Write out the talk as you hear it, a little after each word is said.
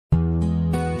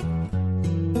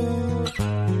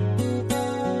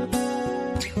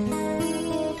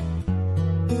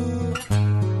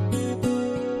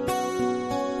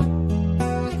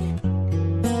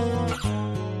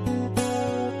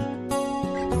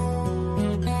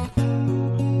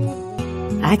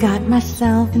I got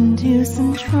myself into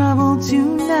some trouble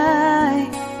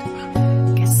tonight.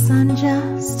 Guess I'm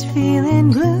just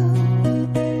feeling blue.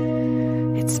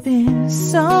 It's been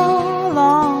so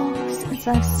long since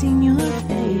I've seen your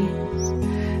face.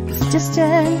 This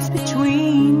distance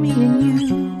between me and you.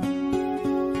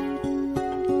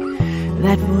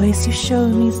 That voice you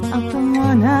showed me's not the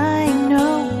one I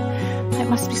know. I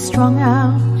must be strung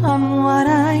out on what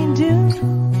I do.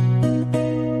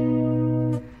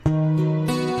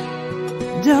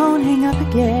 Don't hang up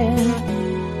again.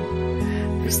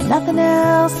 There's nothing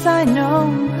else I know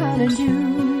how to do.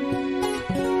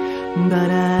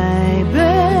 But I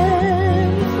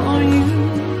beg for you.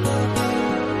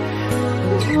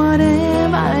 What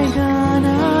am I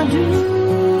gonna do?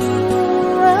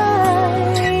 I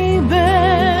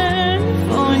beg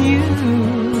for you.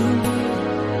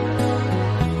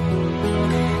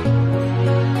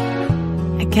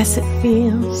 I guess it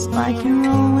feels like you're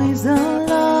always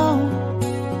alone.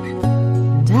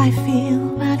 I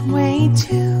feel that way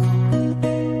too.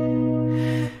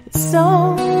 It's so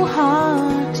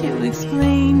hard to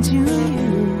explain to you.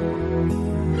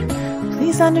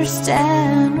 Please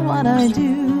understand what I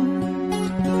do.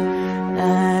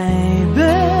 I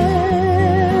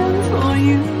beg for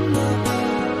you.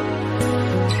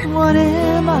 What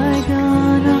am I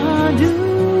gonna do?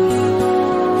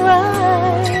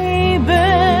 I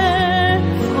beg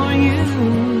for you.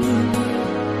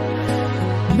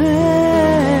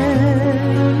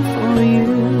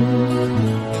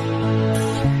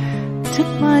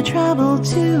 Took my trouble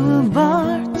to a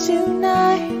bar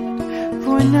tonight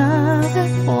for another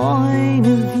point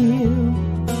of view.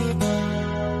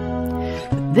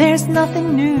 But there's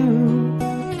nothing new.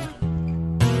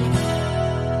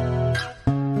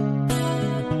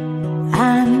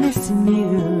 I'm missing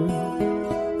you.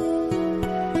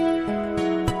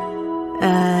 I